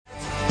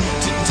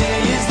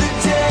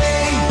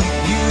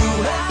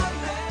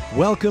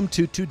Welcome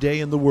to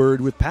Today in the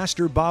Word with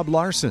Pastor Bob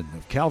Larson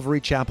of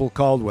Calvary Chapel,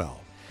 Caldwell.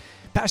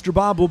 Pastor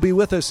Bob will be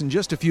with us in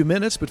just a few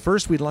minutes, but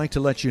first we'd like to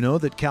let you know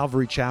that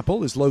Calvary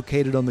Chapel is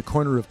located on the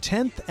corner of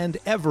 10th and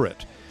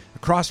Everett,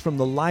 across from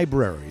the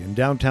library in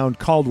downtown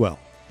Caldwell.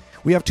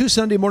 We have two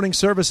Sunday morning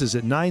services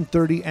at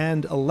 9:30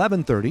 and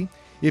 11:30.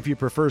 If you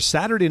prefer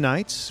Saturday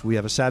nights, we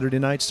have a Saturday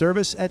night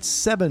service at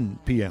 7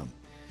 p.m.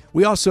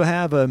 We also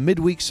have a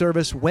midweek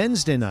service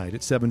Wednesday night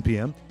at 7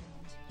 p.m.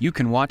 You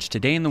can watch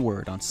Today in the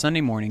Word on Sunday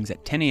mornings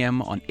at 10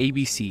 a.m. on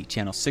ABC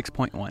Channel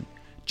 6.1.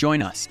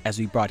 Join us as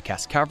we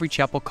broadcast Calvary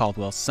Chapel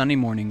Caldwell's Sunday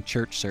morning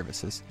church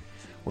services,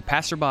 where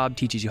Pastor Bob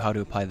teaches you how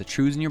to apply the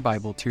truths in your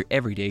Bible to your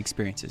everyday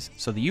experiences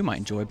so that you might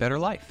enjoy a better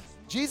life.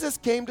 Jesus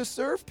came to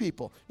serve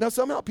people. Now,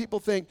 somehow people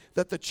think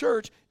that the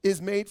church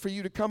is made for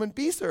you to come and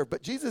be served.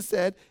 But Jesus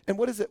said, and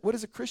what is it? What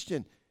is a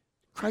Christian?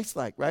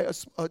 Christ-like,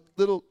 right? A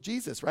little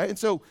Jesus, right? And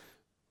so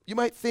you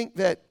might think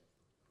that,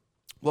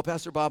 well,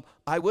 Pastor Bob,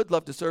 I would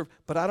love to serve,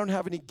 but I don't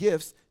have any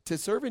gifts to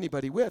serve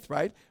anybody with,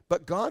 right?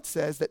 But God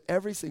says that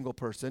every single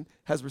person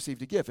has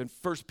received a gift. In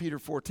 1 Peter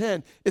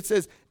 4:10, it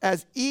says,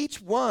 as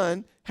each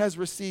one has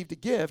received a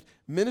gift,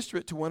 minister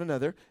it to one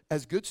another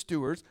as good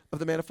stewards of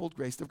the manifold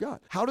grace of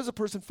God. How does a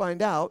person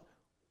find out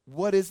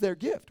what is their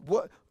gift?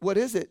 What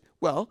is it?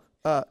 Well,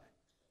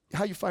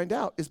 how you find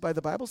out is by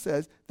the Bible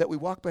says that we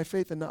walk by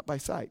faith and not by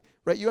sight,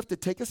 right? You have to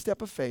take a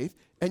step of faith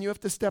and you have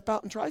to step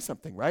out and try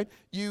something, right?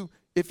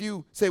 If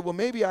you say, well,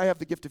 maybe I have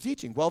the gift of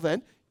teaching, well,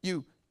 then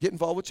you get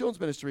involved with children's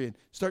ministry and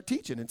start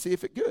teaching and see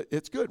if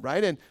it's good,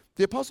 right? And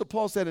the Apostle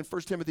Paul said in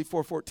 1 Timothy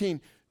 4:14,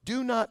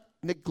 do not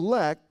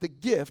neglect the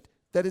gift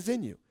that is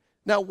in you.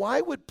 Now, why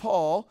would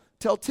Paul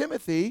tell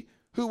Timothy,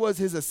 who was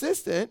his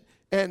assistant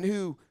and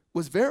who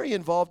was very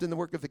involved in the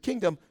work of the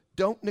kingdom,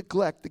 don't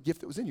neglect the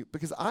gift that was in you?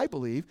 Because I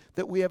believe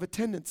that we have a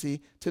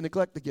tendency to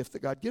neglect the gift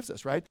that God gives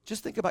us, right?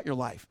 Just think about your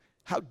life.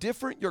 How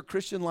different your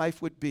Christian life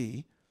would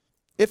be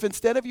if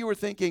instead of you were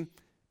thinking,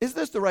 is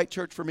this the right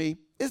church for me?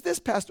 Is this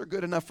pastor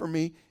good enough for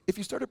me? If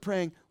you started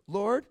praying,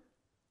 Lord,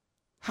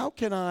 how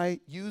can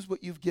I use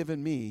what you've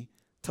given me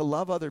to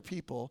love other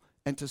people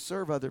and to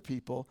serve other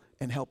people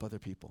and help other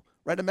people,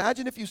 right?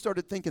 Imagine if you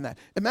started thinking that.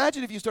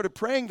 Imagine if you started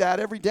praying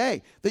that every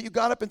day, that you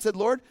got up and said,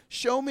 Lord,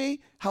 show me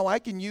how I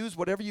can use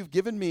whatever you've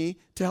given me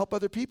to help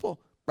other people,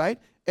 right?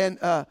 And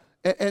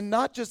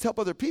not just help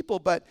other people,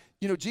 but,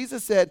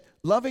 Jesus said,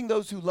 loving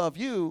those who love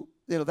you,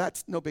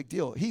 that's no big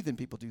deal. Heathen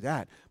people do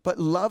that. But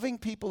loving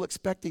people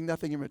expecting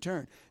nothing in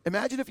return.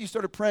 Imagine if you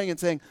started praying and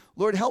saying,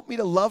 Lord, help me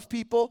to love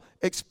people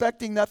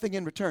expecting nothing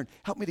in return.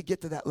 Help me to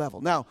get to that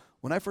level. Now,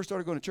 when I first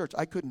started going to church,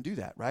 I couldn't do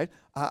that, right?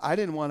 I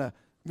didn't want to,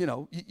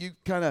 you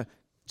kind of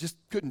just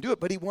couldn't do it.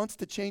 But he wants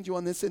to change you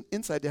on this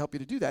inside to help you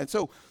to do that. And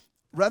so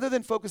rather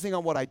than focusing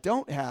on what I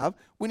don't have,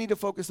 we need to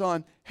focus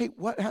on, hey,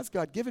 what has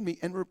God given me?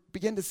 And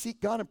begin to seek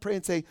God and pray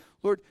and say,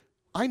 Lord,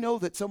 I know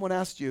that someone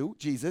asked you,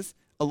 Jesus,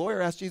 a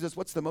lawyer asked Jesus,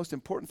 what's the most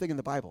important thing in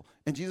the Bible?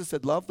 And Jesus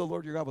said, love the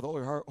Lord your God with all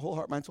your heart, whole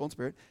heart, mind, soul, and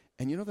spirit.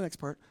 And you know the next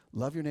part,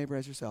 love your neighbor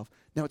as yourself.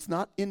 Now, it's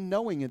not in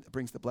knowing it that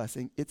brings the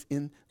blessing. It's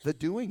in the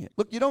doing it.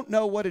 Look, you don't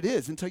know what it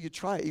is until you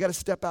try it. You got to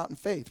step out in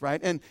faith, right?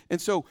 And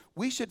so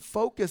we should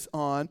focus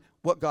on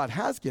what God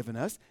has given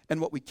us and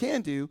what we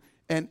can do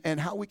and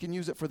how we can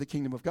use it for the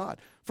kingdom of God.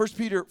 1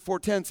 Peter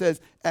 4:10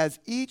 says, as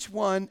each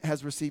one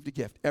has received a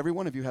gift, every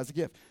one of you has a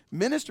gift,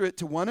 minister it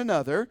to one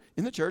another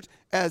in the church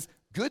as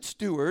good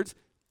stewards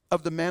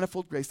of the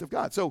manifold grace of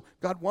God. So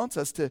God wants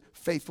us to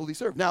faithfully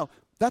serve. Now,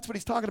 that's what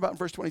he's talking about in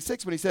verse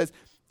 26 when he says,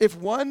 if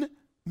one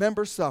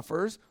member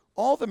suffers,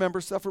 all the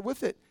members suffer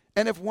with it.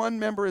 And if one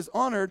member is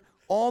honored,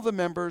 all the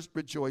members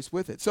rejoice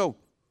with it. So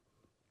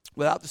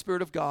without the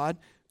Spirit of God,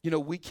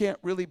 we can't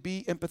really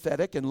be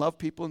empathetic and love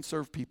people and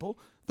serve people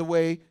the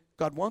way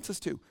God wants us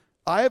to.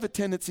 I have a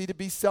tendency to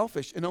be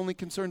selfish and only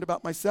concerned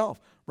about myself,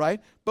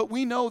 right? But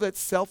we know that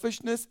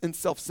selfishness and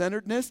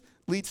self-centeredness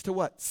leads to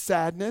what?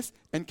 Sadness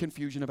and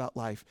confusion about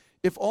life.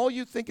 If all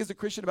you think as a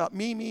Christian about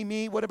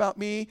me, what about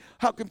me?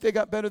 How come they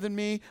got better than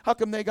me? How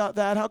come they got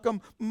that? How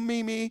come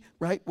me,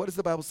 right? What does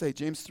the Bible say?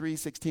 James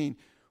 3:16.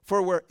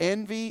 For where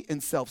envy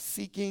and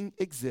self-seeking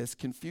exist,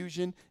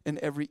 confusion and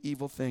every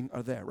evil thing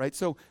are there, right?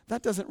 So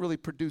that doesn't really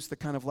produce the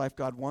kind of life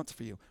God wants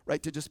for you,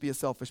 right? To just be a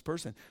selfish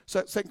person.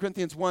 So 2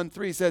 Corinthians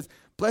 1:3 says,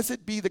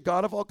 blessed be the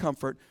God of all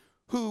comfort,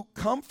 who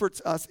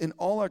comforts us in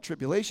all our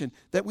tribulation,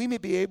 that we may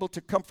be able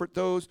to comfort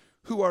those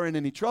who are in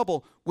any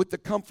trouble with the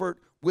comfort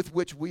with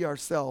which we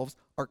ourselves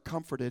are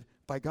comforted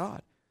by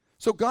God.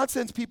 So God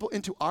sends people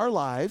into our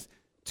lives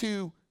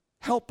to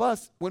help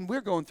us when we're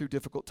going through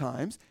difficult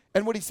times.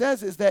 And what he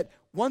says is that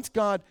once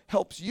God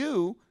helps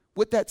you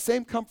with that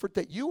same comfort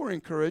that you were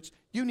encouraged,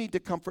 you need to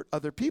comfort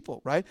other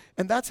people, right?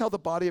 And that's how the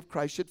body of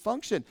Christ should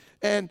function.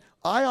 And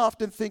I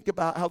often think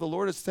about how the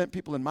Lord has sent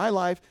people in my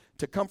life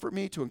to comfort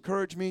me, to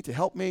encourage me, to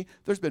help me.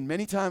 There's been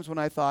many times when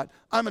I thought,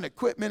 I'm going to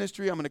quit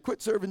ministry, I'm going to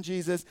quit serving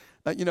Jesus.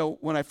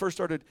 When I first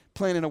started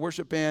playing in a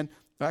worship band,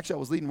 actually I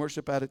was leading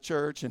worship at a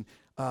church, and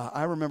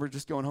I remember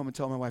just going home and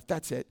telling my wife,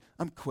 that's it,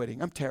 I'm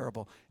quitting, I'm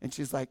terrible. And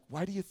she's like,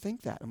 why do you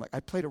think that? I'm like, I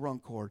played a wrong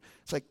chord.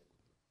 It's like,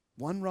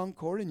 one wrong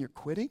chord and you're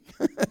quitting?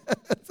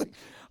 It's like,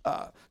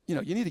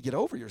 you need to get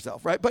over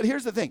yourself, right? But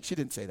here's the thing. She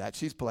didn't say that.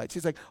 She's polite.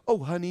 She's like, oh,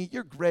 honey,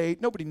 you're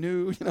great. Nobody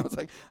knew. It's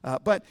like,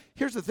 but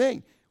here's the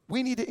thing.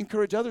 We need to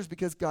encourage others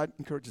because God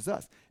encourages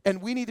us. And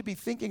we need to be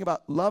thinking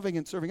about loving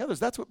and serving others.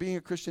 That's what being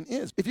a Christian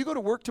is. If you go to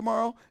work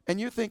tomorrow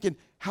and you're thinking,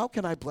 how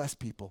can I bless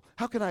people?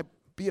 How can I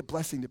be a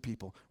blessing to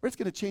people? Or it's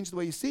going to change the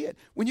way you see it.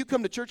 When you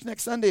come to church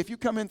next Sunday, if you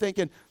come in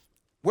thinking,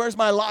 where's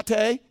my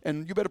latte?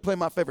 And you better play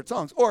my favorite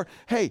songs. Or,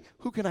 hey,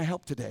 who can I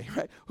help today,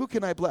 right? Who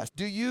can I bless?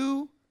 Do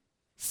you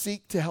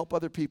seek to help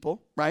other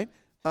people, right?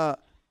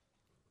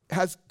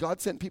 Has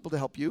God sent people to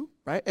help you,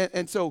 right?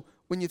 And so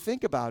when you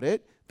think about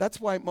it, that's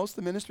why most of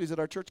the ministries at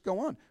our church go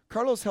on.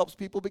 Carlos helps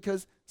people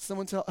because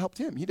someone's helped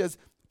him. He does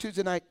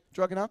Tuesday night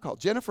drug and alcohol.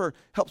 Jennifer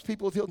helps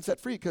people with Healed and Set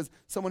Free because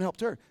someone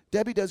helped her.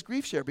 Debbie does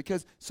Grief Share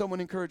because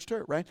someone encouraged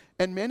her, right?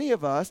 And many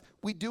of us,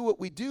 we do what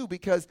we do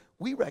because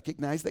we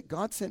recognize that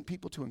God sent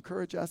people to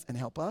encourage us and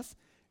help us.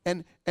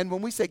 And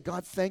when we say,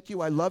 God, thank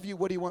you, I love you,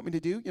 what do you want me to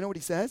do? You know what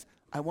he says?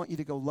 I want you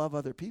to go love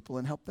other people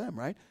and help them,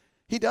 right?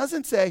 He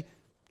doesn't say,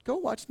 go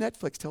watch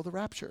Netflix till the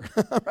rapture,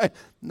 right?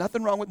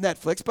 Nothing wrong with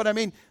Netflix. But I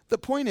mean, the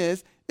point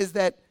is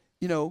that,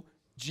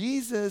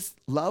 Jesus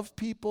loved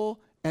people,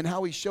 and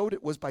how he showed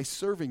it was by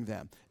serving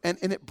them. And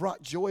it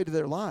brought joy to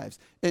their lives.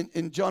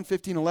 In John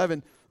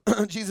 15:11,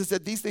 Jesus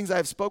said, these things I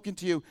have spoken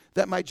to you,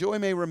 that my joy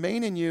may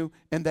remain in you,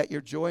 and that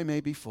your joy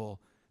may be full.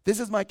 This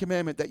is my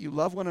commandment, that you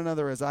love one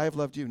another as I have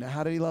loved you. Now,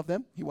 how did he love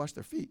them? He washed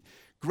their feet.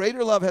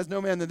 Greater love has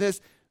no man than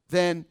this,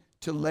 than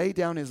to lay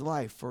down his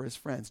life for his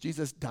friends.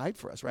 Jesus died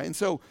for us, right? And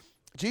so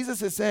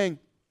Jesus is saying,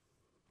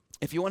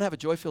 if you want to have a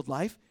joy-filled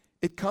life,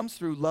 it comes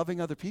through loving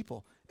other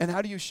people. And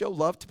how do you show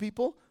love to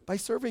people? By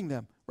serving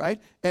them,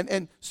 right?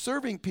 And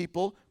serving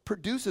people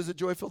produces a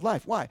joy-filled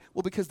life. Why?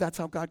 Well, because that's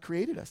how God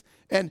created us.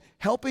 And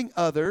helping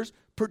others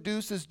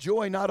produces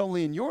joy not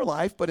only in your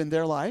life, but in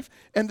their life.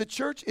 And the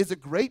church is a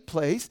great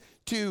place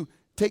to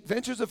take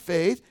ventures of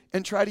faith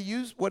and try to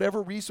use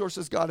whatever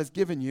resources God has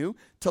given you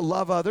to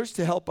love others,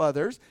 to help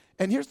others.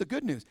 And here's the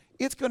good news.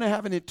 It's going to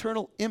have an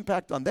eternal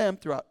impact on them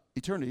throughout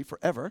eternity,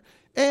 forever.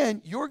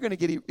 And you're going to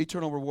get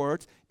eternal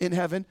rewards in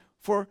heaven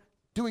for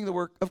doing the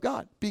work of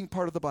God, being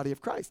part of the body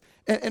of Christ.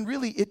 And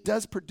really, it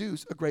does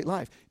produce a great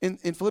life. In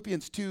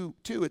Philippians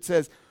 2:2, it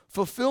says,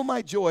 fulfill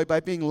my joy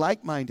by being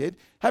like-minded,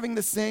 having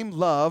the same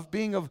love,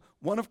 being of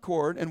one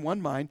accord and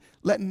one mind.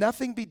 Let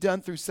nothing be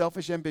done through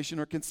selfish ambition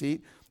or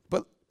conceit,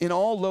 but in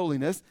all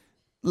lowliness,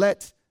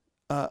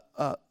 all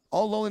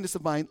lowliness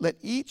of mind, let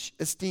each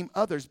esteem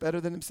others better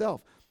than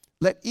himself.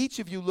 Let each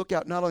of you look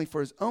out not only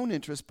for his own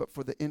interest, but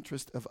for the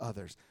interest of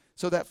others.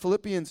 So that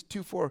Philippians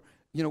 2:4,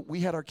 we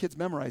had our kids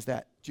memorize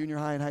that, junior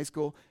high and high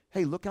school.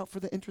 Hey, look out for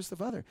the interest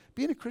of others.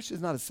 Being a Christian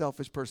is not a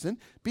selfish person.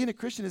 Being a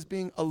Christian is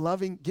being a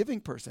loving,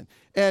 giving person.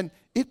 And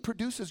it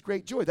produces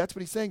great joy. That's what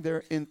he's saying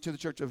there to the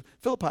church of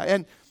Philippi.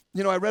 And,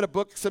 I read a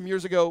book some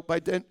years ago by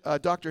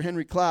Dr.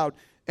 Henry Cloud,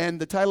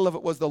 and the title of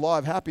it was The Law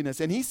of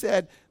Happiness. And he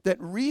said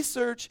that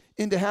research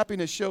into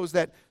happiness shows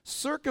that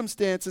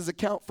circumstances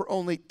account for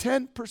only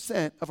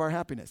 10% of our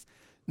happiness.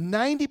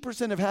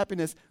 90% of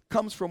happiness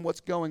comes from what's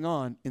going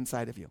on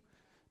inside of you.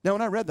 Now,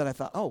 when I read that, I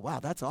thought, oh, wow,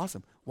 that's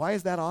awesome. Why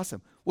is that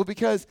awesome? Well,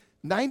 because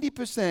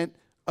 90%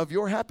 of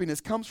your happiness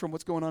comes from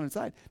what's going on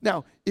inside.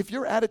 Now, if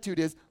your attitude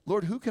is,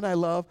 Lord, who can I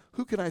love?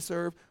 Who can I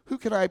serve? Who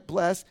can I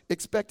bless,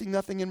 expecting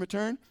nothing in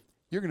return?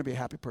 You're going to be a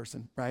happy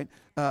person, right?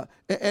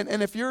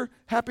 And if your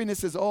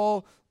happiness is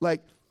all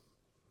like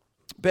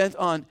bent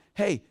on,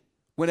 hey,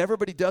 when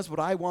everybody does what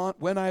I want,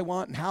 when I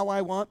want, and how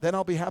I want, then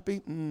I'll be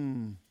happy.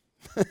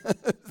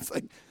 It's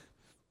like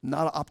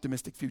not an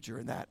optimistic future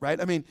in that, right?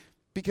 I mean,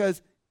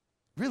 because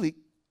really,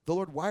 the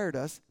Lord wired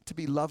us to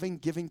be loving,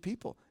 giving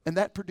people, and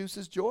that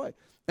produces joy.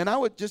 And I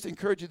would just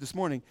encourage you this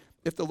morning,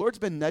 if the Lord's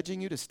been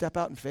nudging you to step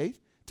out in faith,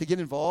 to get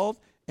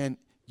involved and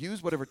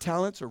use whatever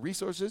talents or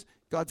resources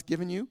God's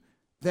given you,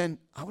 then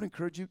I would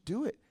encourage you to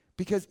do it,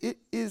 because it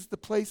is the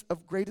place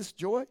of greatest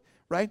joy,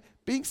 right?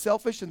 Being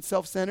selfish and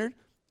self-centered,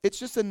 it's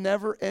just a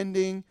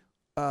never-ending,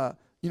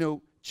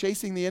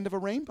 chasing the end of a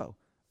rainbow.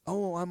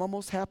 Oh, I'm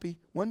almost happy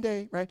one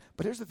day, right?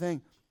 But here's the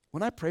thing.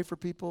 When I pray for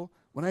people,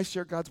 when I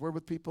share God's word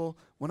with people,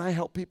 when I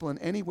help people in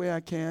any way I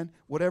can,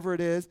 whatever it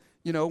is,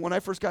 when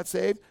I first got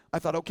saved, I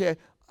thought, okay,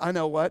 I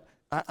know what?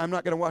 I'm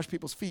not going to wash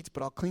people's feet,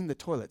 but I'll clean the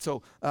toilet.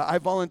 So I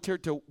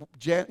volunteered to,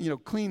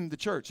 clean the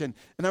church. And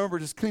I remember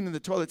just cleaning the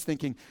toilets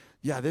thinking,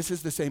 yeah, this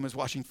is the same as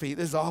washing feet.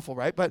 This is awful,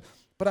 right? But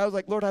I was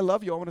like, Lord, I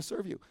love you. I want to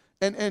serve you.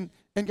 And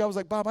God was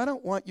like, Bob, I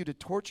don't want you to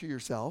torture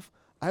yourself.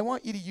 I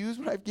want you to use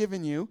what I've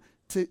given you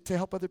to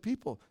help other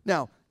people.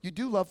 Now, you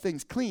do love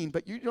things clean,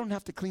 but you don't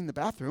have to clean the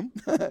bathroom.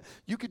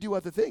 You could do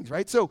other things,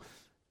 right? So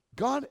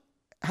God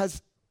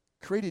has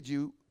created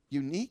you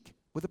unique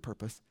with a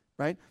purpose,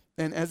 right?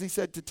 And as he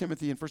said to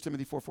Timothy in 1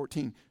 Timothy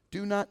 4:14,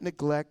 do not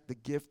neglect the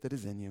gift that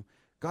is in you.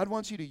 God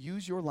wants you to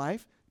use your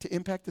life to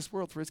impact this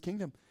world for his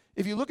kingdom.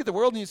 If you look at the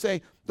world and you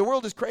say, the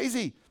world is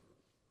crazy,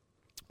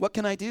 what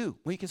can I do?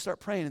 Well, you can start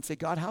praying and say,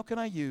 God, how can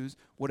I use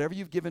whatever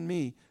you've given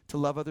me to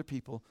love other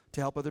people,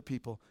 to help other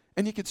people?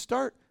 And you can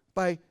start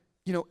by,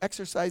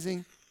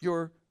 exercising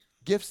your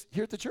gifts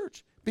here at the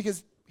church.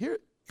 Because here,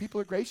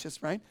 people are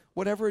gracious, right?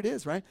 Whatever it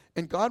is, right?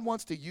 And God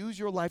wants to use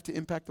your life to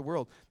impact the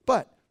world.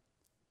 But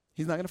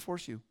he's not going to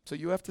force you. So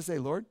you have to say,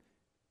 Lord,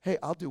 hey,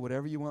 I'll do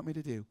whatever you want me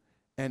to do.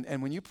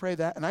 And when you pray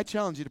that, and I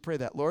challenge you to pray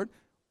that, Lord,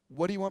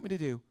 what do you want me to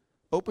do?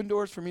 Open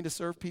doors for me to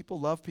serve people,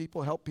 love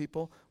people, help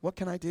people. What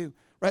can I do?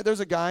 Right?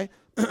 There's a guy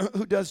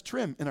who does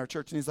trim in our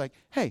church, and he's like,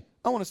 hey,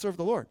 I want to serve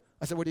the Lord.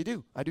 I said, what do you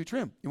do? I do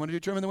trim. You want to do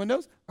trim in the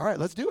windows? All right,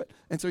 let's do it.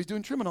 And so he's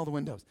doing trim in all the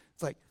windows.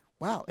 It's like,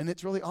 wow, and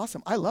it's really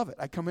awesome. I love it.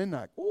 I come in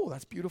like, oh,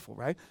 that's beautiful,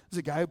 right? There's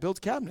a guy who builds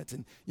cabinets,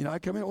 and, I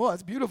come in, oh,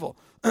 that's beautiful.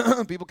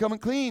 People come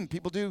and clean.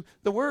 People do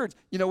the words.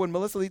 When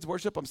Melissa leads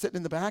worship, I'm sitting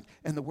in the back,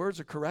 and the words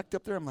are correct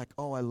up there. I'm like,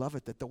 oh, I love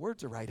it that the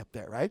words are right up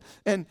there, right?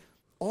 And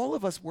all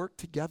of us work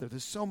together.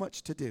 There's so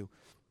much to do.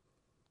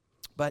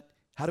 But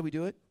how do we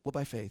do it? Well,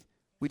 by faith.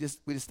 We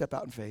just step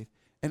out in faith.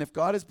 And if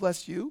God has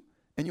blessed you,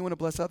 and you want to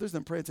bless others,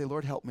 then pray and say,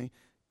 Lord, help me.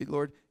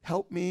 Lord,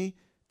 help me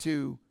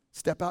to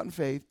step out in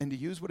faith and to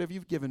use whatever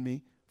you've given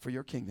me for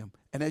your kingdom.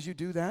 And as you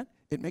do that,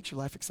 it makes your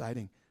life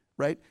exciting,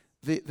 right?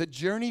 The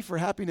journey for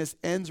happiness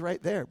ends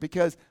right there,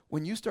 because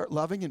when you start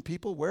loving in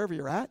people wherever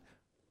you're at,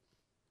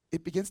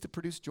 it begins to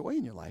produce joy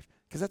in your life,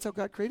 because that's how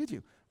God created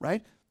you,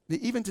 right?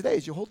 Even today,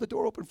 as you hold the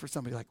door open for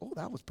somebody, like, oh,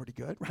 that was pretty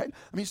good, right?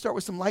 I mean, you start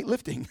with some light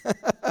lifting,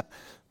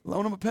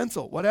 loan them a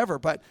pencil, whatever,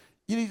 but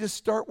you need to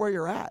start where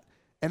you're at.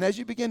 And as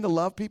you begin to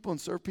love people and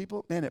serve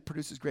people, man, it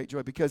produces great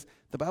joy, because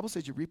the Bible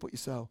says you reap what you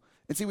sow.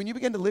 And see, when you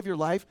begin to live your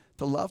life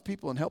to love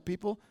people and help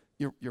people,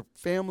 your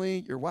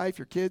family, your wife,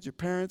 your kids, your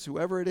parents,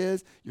 whoever it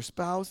is, your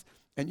spouse,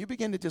 and you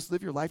begin to just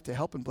live your life to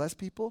help and bless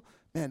people,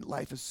 man,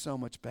 life is so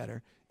much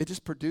better. It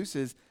just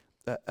produces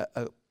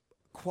a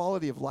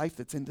quality of life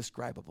that's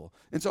indescribable.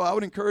 And so I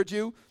would encourage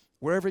you,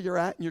 wherever you're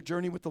at in your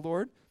journey with the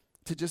Lord,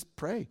 to just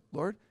pray,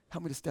 Lord,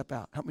 help me to step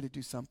out. Help me to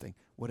do something,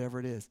 whatever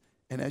it is.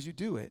 And as you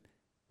do it,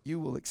 you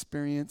will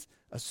experience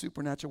a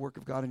supernatural work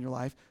of God in your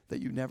life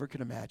that you never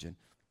could imagine.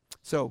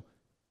 So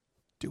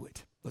do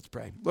it. Let's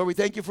pray. Lord, we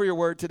thank you for your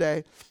word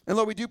today. And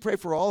Lord, we do pray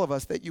for all of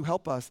us that you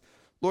help us,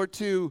 Lord,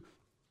 to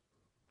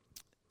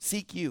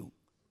seek you.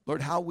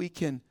 Lord, how we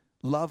can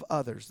love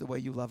others the way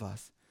you love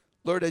us.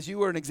 Lord, as you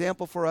were an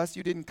example for us,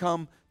 you didn't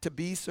come to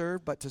be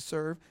served, but to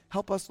serve.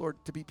 Help us, Lord,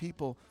 to be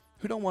people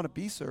who don't want to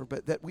be served,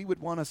 but that we would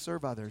want to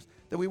serve others,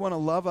 that we want to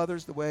love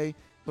others the way,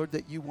 Lord,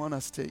 that you want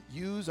us to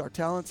use our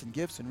talents and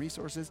gifts and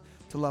resources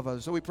to love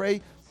others. So we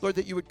pray, Lord,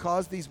 that you would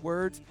cause these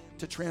words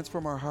to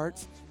transform our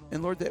hearts,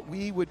 and Lord, that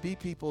we would be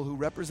people who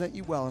represent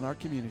you well in our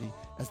community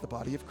as the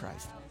body of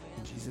Christ.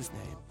 In Jesus'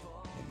 name,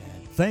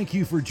 amen. Thank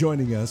you for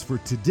joining us for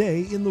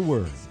Today in the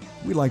Word.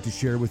 We'd like to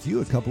share with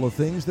you a couple of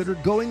things that are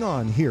going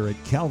on here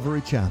at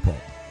Calvary Chapel.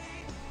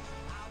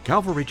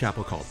 Calvary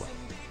Chapel Caldwell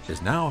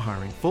is now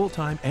hiring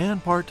full-time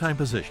and part-time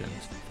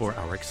positions for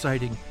our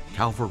exciting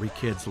Calvary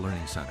Kids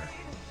Learning Center.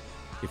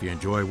 If you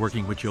enjoy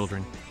working with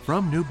children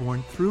from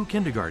newborn through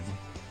kindergarten,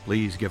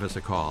 please give us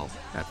a call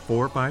at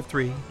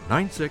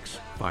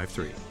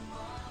 453-9653.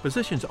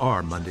 Positions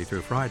are Monday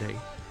through Friday,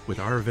 with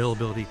our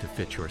availability to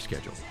fit your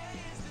schedule.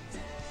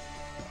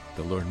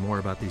 To learn more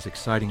about these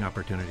exciting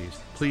opportunities,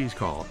 please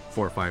call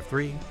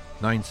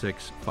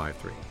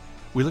 453-9653.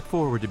 We look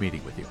forward to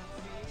meeting with you.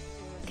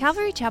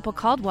 Calvary Chapel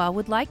Caldwell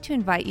would like to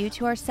invite you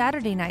to our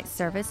Saturday night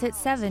service at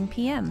 7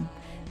 p.m.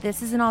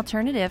 This is an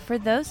alternative for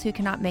those who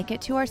cannot make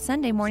it to our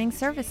Sunday morning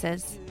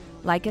services.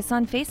 Like us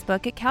on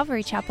Facebook at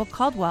Calvary Chapel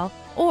Caldwell,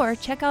 or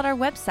check out our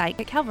website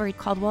at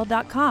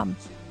calvarycaldwell.com.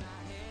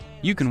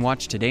 You can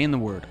watch Today in the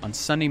Word on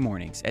Sunday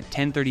mornings at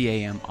 10:30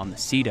 a.m. on the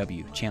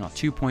CW, Channel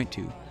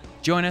 2.2.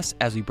 Join us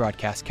as we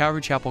broadcast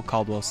Calvary Chapel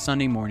Caldwell's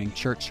Sunday morning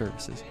church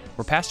services,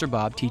 where Pastor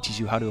Bob teaches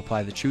you how to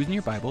apply the truths in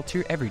your Bible to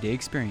your everyday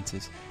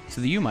experiences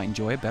so that you might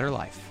enjoy a better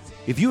life.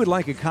 If you would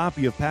like a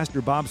copy of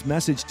Pastor Bob's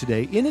message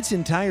today in its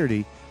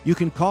entirety, you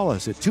can call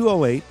us at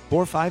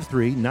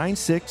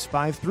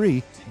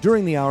 208-453-9653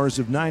 during the hours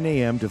of 9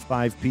 a.m. to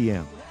 5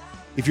 p.m.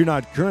 If you're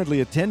not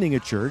currently attending a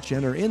church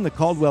and are in the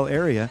Caldwell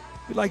area,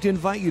 we'd like to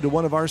invite you to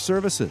one of our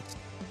services.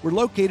 We're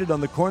located on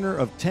the corner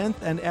of 10th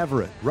and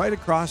Everett, right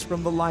across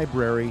from the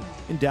library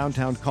in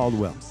downtown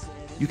Caldwell.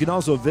 You can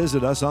also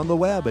visit us on the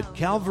web at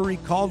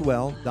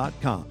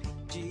calvarycaldwell.com.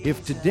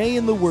 If Today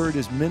in the Word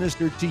is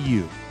ministered to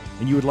you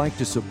and you would like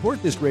to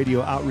support this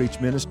radio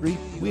outreach ministry,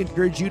 we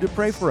encourage you to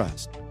pray for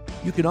us.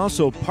 You can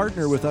also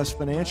partner with us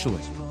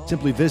financially.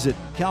 Simply visit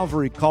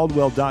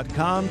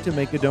calvarycaldwell.com to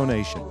make a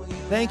donation.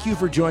 Thank you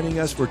for joining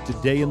us for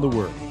Today in the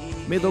Word.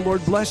 May the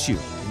Lord bless you,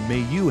 and may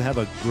you have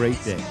a great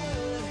day.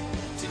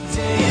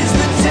 Today is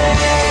the day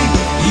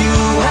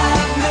you